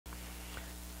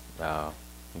Uh,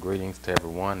 Greetings to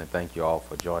everyone, and thank you all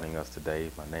for joining us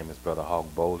today. My name is Brother Hawk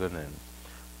Bolden, and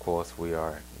of course, we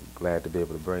are glad to be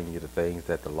able to bring you the things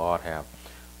that the Lord have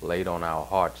laid on our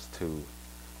hearts to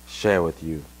share with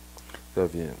you. So,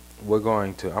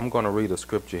 I'm going to read a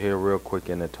scripture here real quick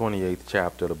in the 28th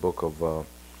chapter of the book of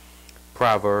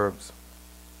Proverbs.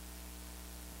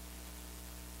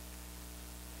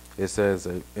 It says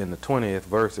in the 20th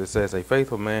verse, it says, "A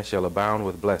faithful man shall abound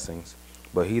with blessings,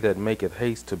 but he that maketh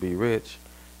haste to be rich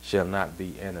shall not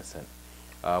be innocent."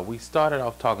 We started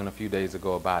off talking a few days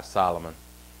ago about Solomon,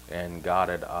 and God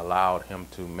had allowed him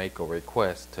to make a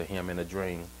request to him in a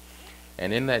dream.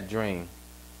 And in that dream,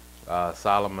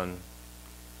 Solomon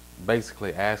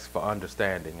basically asked for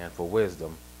understanding and for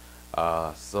wisdom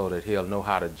so that he'll know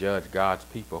how to judge God's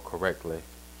people correctly.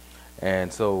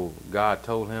 And so God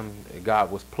told him,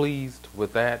 God was pleased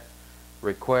with that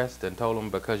request and told him,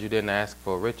 because you didn't ask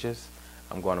for riches,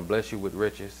 I'm going to bless you with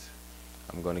riches.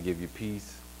 I'm going to give you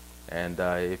peace. And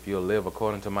if you'll live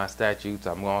according to my statutes,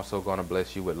 I'm also going to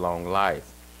bless you with long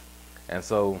life. And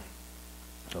so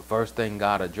the first thing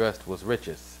God addressed was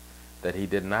riches, that he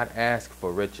did not ask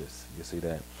for riches. You see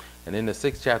that? And in the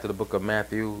 6th chapter of the book of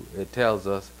Matthew, it tells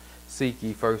us, "Seek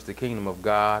ye first the kingdom of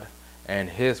God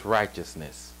and his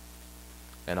righteousness,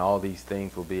 and all these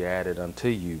things will be added unto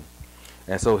you."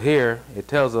 And so here it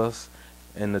tells us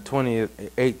in the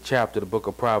 28th chapter of the book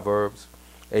of Proverbs,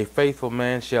 "A faithful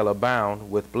man shall abound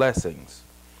with blessings,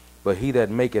 but he that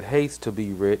maketh haste to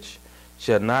be rich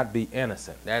shall not be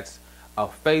innocent." That's a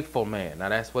faithful man. Now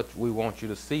that's what we want you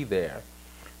to see there.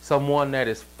 Someone that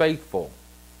is faithful.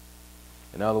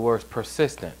 In other words,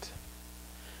 persistent.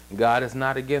 God is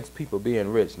not against people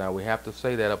being rich. Now we have to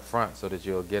say that up front so that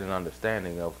you'll get an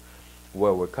understanding of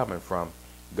where we're coming from.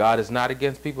 God is not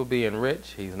against people being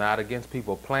rich. He's not against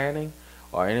people planning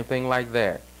or anything like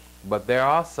that. But there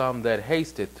are some that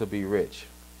hasted to be rich.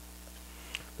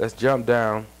 Let's jump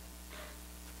down.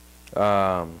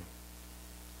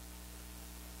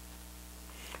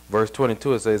 Verse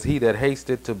 22, it says, "He that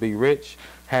hasted to be rich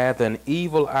hath an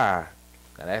evil eye."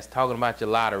 Now that's talking about your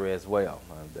lottery as well.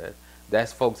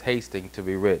 That's folks hasting to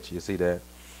be rich. You see that?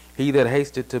 "He that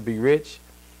hasted to be rich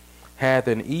hath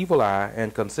an evil eye,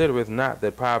 and considereth not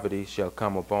that poverty shall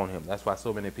come upon him." That's why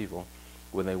so many people,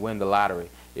 when they win the lottery,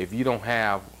 if you don't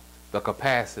have the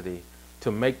capacity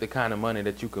to make the kind of money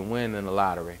that you can win in the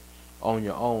lottery on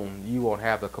your own, you won't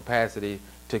have the capacity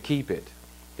to keep it.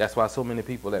 That's why so many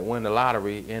people that win the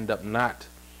lottery end up not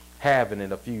having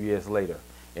it a few years later,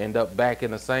 end up back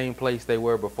in the same place they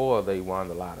were before they won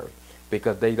the lottery,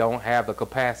 because they don't have the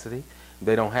capacity,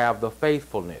 they don't have the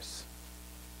faithfulness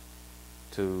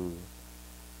to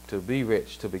be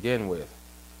rich to begin with.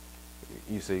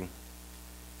 You see,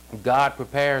 God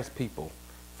prepares people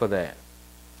for that.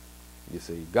 You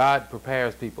see, God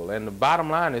prepares people. And the bottom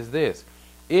line is this: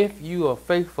 if you are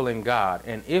faithful in God,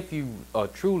 and if you are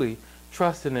truly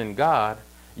trusting in God,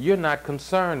 you're not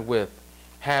concerned with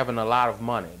having a lot of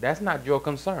money. That's not your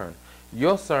concern.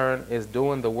 Your concern is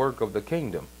doing the work of the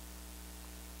kingdom.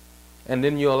 And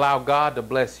then you allow God to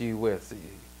bless you with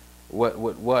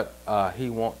what he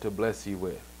wants to bless you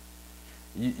with.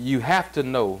 You have to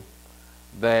know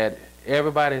that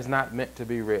everybody is not meant to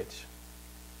be rich.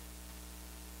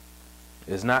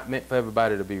 It's not meant for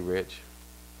everybody to be rich.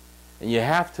 And you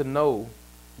have to know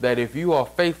that if you are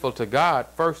faithful to God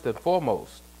first and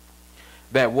foremost,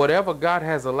 that whatever God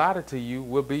has allotted to you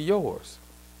will be yours.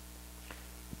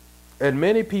 And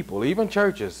many people, even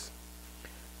churches,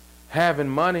 having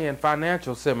money and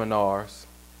financial seminars,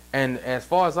 and as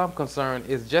far as I'm concerned,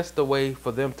 it's just a way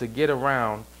for them to get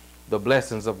around the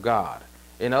blessings of God.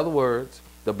 In other words,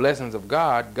 the blessings of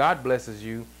God, God blesses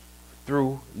you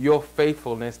through your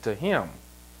faithfulness to him.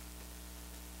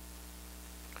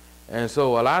 And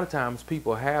so a lot of times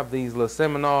people have these little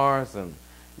seminars and,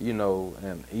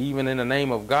 and even in the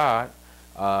name of God,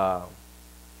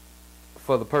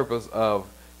 for the purpose of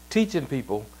teaching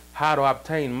people how to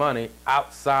obtain money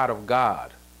outside of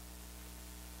God.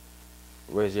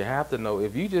 Whereas you have to know,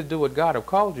 if you just do what God have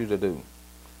called you to do.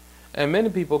 And many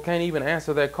people can't even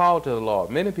answer that call to the Lord.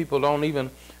 Many people don't even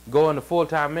go into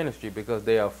full-time ministry because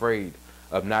they're afraid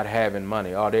of not having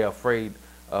money, or they're afraid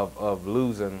of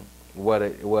losing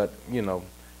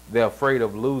they're afraid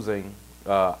of losing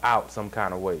out some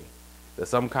kind of way. That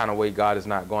some kind of way God is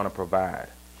not going to provide.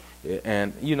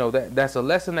 And that's a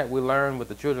lesson that we learned with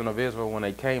the children of Israel when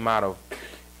they came out of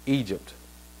Egypt,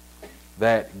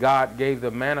 that God gave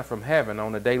them manna from heaven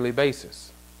on a daily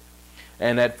basis.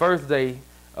 And that first day,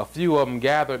 a few of them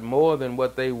gathered more than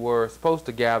what they were supposed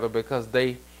to gather because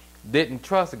they didn't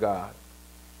trust God.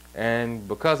 And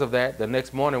because of that, the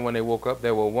next morning when they woke up,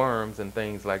 there were worms and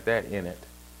things like that in it,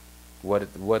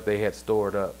 what they had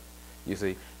stored up, you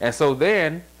see. And so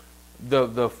then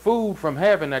the food from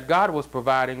heaven that God was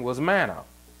providing was manna.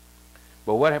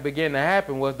 But what had began to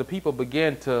happen was the people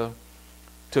began to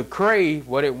crave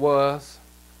what it was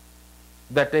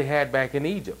that they had back in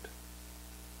Egypt.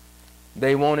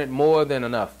 They wanted more than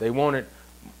enough. They wanted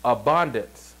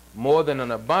abundance, more than an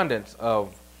abundance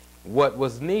of what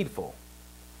was needful.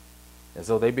 And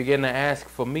so they began to ask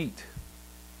for meat.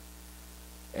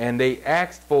 And they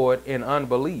asked for it in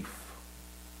unbelief.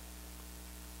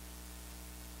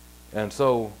 And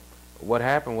so what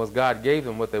happened was God gave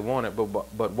them what they wanted,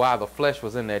 but while the flesh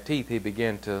was in their teeth, he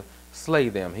began to slay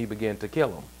them. He began to kill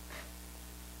them.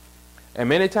 And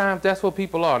many times that's what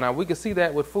people are. Now we can see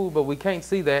that with food, but we can't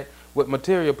see that with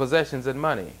material possessions and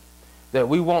money. That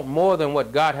we want more than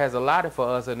what God has allotted for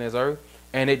us in this earth,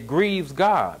 and it grieves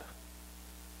God.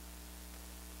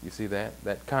 You see that?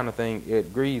 That kind of thing,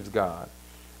 it grieves God.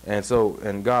 And so,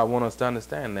 and God wants us to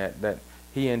understand that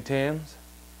he intends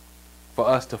for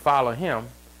us to follow him,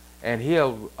 and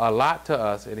he'll allot to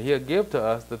us, and he'll give to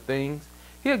us the things.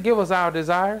 He'll give us our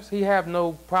desires. He have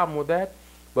no problem with that.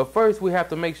 But first we have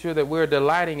to make sure that we're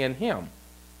delighting in him.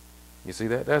 You see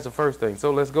that? That's the first thing.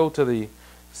 So let's go to the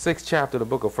 6th chapter of the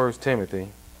book of 1 Timothy.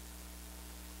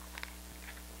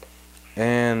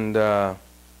 And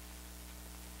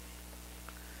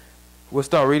we'll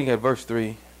start reading at verse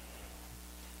 3.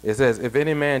 It says, "If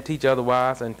any man teach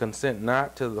otherwise and consent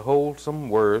not to the wholesome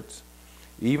words,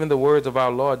 even the words of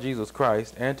our Lord Jesus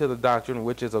Christ, and to the doctrine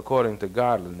which is according to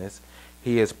godliness,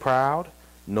 he is proud,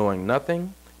 knowing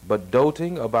nothing, but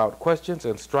doting about questions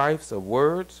and strifes of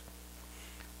words,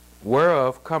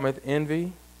 whereof cometh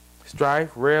envy,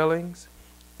 strife, railings,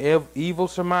 evil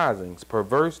surmisings,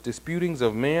 perverse disputings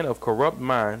of men of corrupt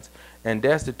minds, and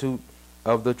destitute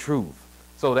of the truth."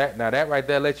 So that right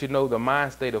there lets you know the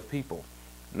mind state of people.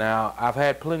 Now, I've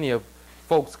had plenty of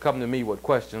folks come to me with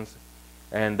questions,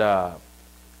 and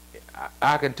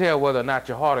I can tell whether or not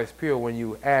your heart is pure when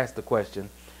you ask the question.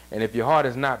 And if your heart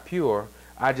is not pure,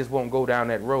 I just won't go down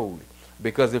that road.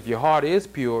 Because if your heart is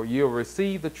pure, you'll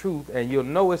receive the truth, and you'll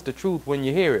know it's the truth when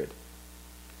you hear it.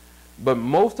 But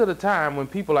most of the time when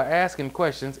people are asking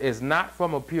questions, it's not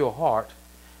from a pure heart.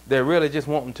 They're really just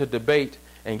wanting to debate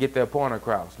and get their point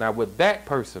across. Now, with that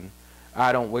person,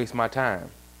 I don't waste my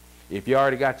time. If you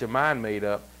already got your mind made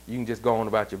up, you can just go on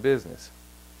about your business.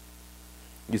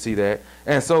 You see that?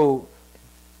 And so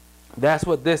that's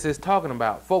what this is talking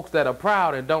about. Folks that are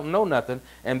proud and don't know nothing,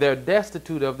 and they're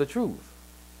destitute of the truth.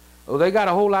 Well, they got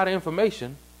a whole lot of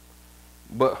information,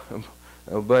 but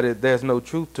there's no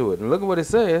truth to it. And look at what it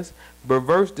says: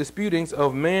 "Perverse disputings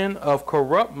of men of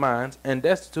corrupt minds, and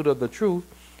destitute of the truth."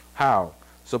 How?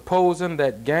 "Supposing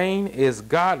that gain is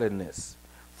godliness.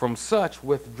 From such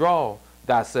withdraw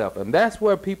thyself." And that's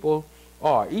where people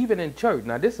are, even in church.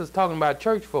 Now this is talking about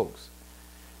church folks.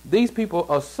 These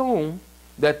people assume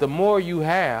that the more you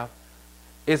have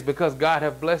is because God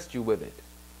have blessed you with it.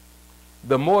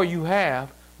 The more you have,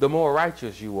 the more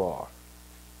righteous you are.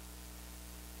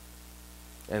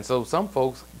 And so some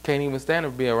folks can't even stand to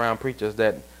be around preachers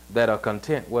that are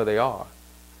content where they are,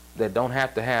 that don't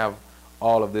have to have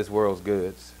all of this world's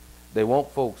goods. They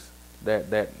want folks that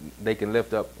they can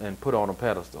lift up and put on a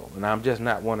pedestal. And I'm just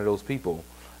not one of those people.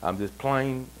 I'm just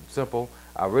plain simple.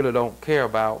 I really don't care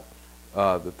about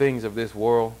the things of this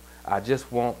world. I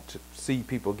just want to see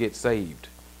people get saved.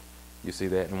 You see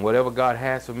that? And whatever God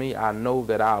has for me, I know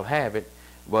that I'll have it,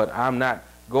 but I'm not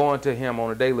going to him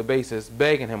on a daily basis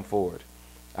begging him for it.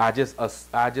 I just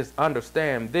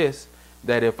understand this,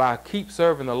 that if I keep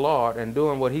serving the Lord and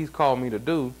doing what he's called me to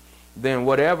do, then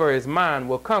whatever is mine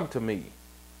will come to me.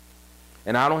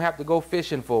 And I don't have to go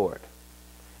fishing for it.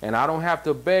 And I don't have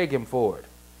to beg him for it.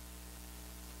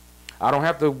 I don't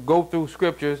have to go through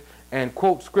scriptures and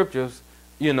quote scriptures,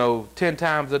 10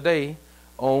 times a day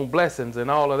on blessings and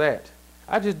all of that.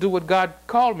 I just do what God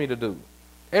called me to do.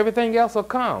 Everything else will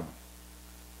come.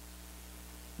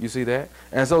 You see that?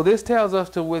 And so this tells us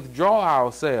to withdraw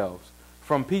ourselves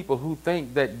from people who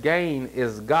think that gain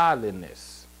is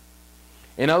godliness.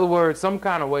 In other words, some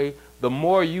kind of way, the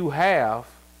more you have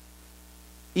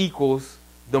equals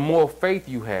the more faith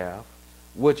you have,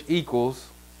 which equals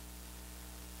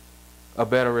a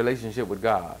better relationship with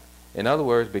God. In other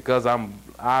words, because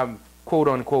I'm quote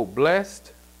unquote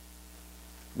blessed,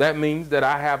 that means that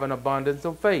I have an abundance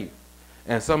of faith.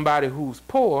 And somebody who's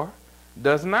poor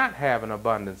does not have an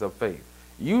abundance of faith.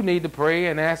 You need to pray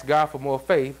and ask God for more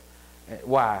faith.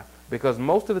 Why? Because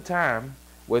most of the time,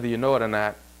 whether you know it or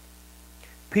not,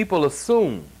 people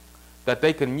assume that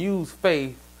they can use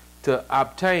faith to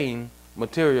obtain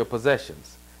material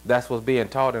possessions. That's what's being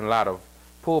taught in a lot of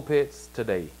pulpits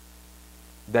today.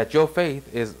 That your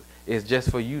faith is just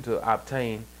for you to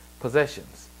obtain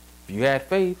possessions. If you had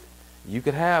faith, you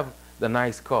could have the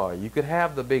nice car. You could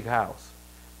have the big house.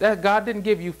 That God didn't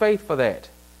give you faith for that.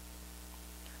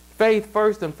 Faith,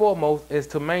 first and foremost, is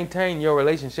to maintain your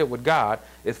relationship with God.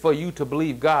 It's for you to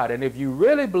believe God. And if you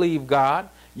really believe God,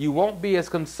 you won't be as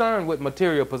concerned with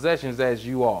material possessions as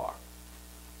you are.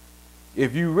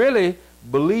 If you really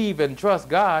believe and trust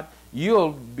God,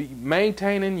 you'll be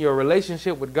maintaining your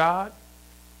relationship with God.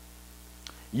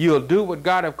 You'll do what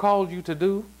God has called you to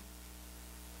do.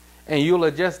 And you'll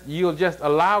just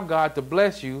allow God to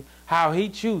bless you how He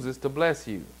chooses to bless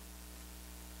you.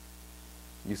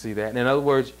 You see that? In other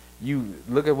words, you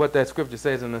look at what that scripture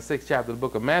says in the 6th chapter of the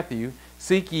book of Matthew.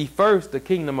 Seek ye first the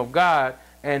kingdom of God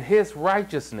and His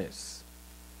righteousness.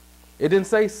 It didn't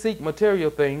say seek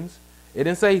material things. It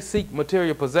didn't say seek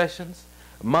material possessions,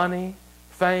 money,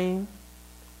 fame,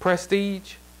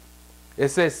 prestige. It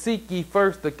says seek ye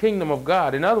first the kingdom of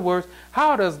God. In other words,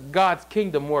 how does God's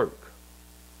kingdom work?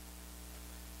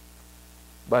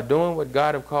 By doing what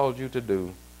God has called you to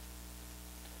do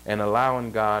and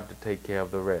allowing God to take care of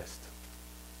the rest.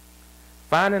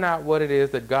 Finding out what it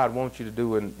is that God wants you to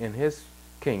do in His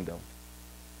kingdom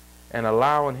and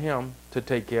allowing Him to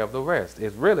take care of the rest.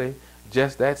 It's really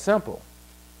just that simple.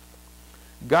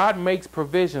 God makes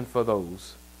provision for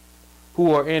those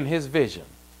who are in His vision.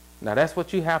 Now that's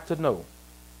what you have to know.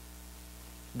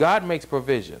 God makes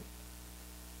provision.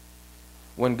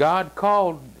 When God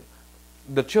called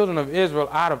the children of Israel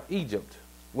out of Egypt,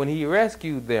 when He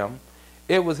rescued them,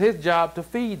 it was His job to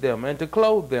feed them and to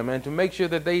clothe them and to make sure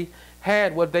that they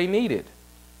had what they needed.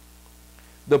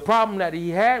 The problem that He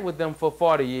had with them for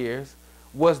 40 years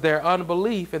was their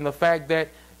unbelief in the fact that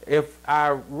if I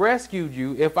rescued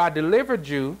you, if I delivered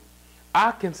you,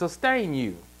 I can sustain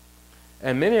you.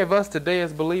 And many of us today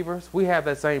as believers, we have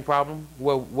that same problem,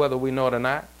 whether we know it or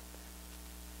not.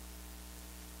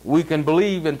 We can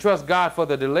believe and trust God for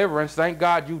the deliverance. Thank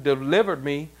God you delivered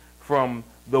me from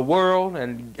the world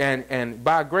and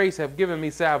by grace have given me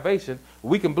salvation.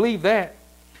 We can believe that.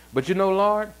 But you know,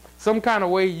 Lord, some kind of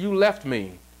way you left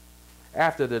me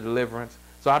after the deliverance,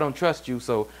 so I don't trust you,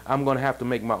 so I'm going to have to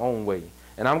make my own way.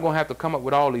 And I'm going to have to come up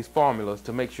with all these formulas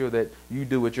to make sure that you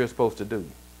do what you're supposed to do.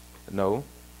 No,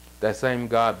 that same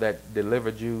God that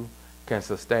delivered you can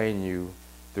sustain you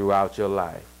throughout your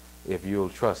life if you'll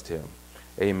trust Him.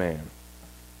 Amen.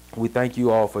 We thank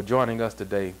you all for joining us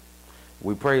today.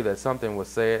 We pray that something was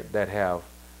said that have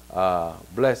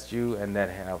blessed you and that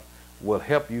will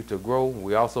help you to grow.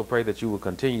 We also pray that you will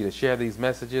continue to share these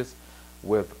messages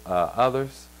with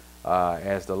others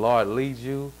as the Lord leads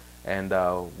you. And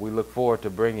we look forward to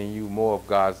bringing you more of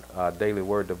God's daily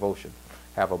word devotion.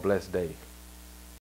 Have a blessed day.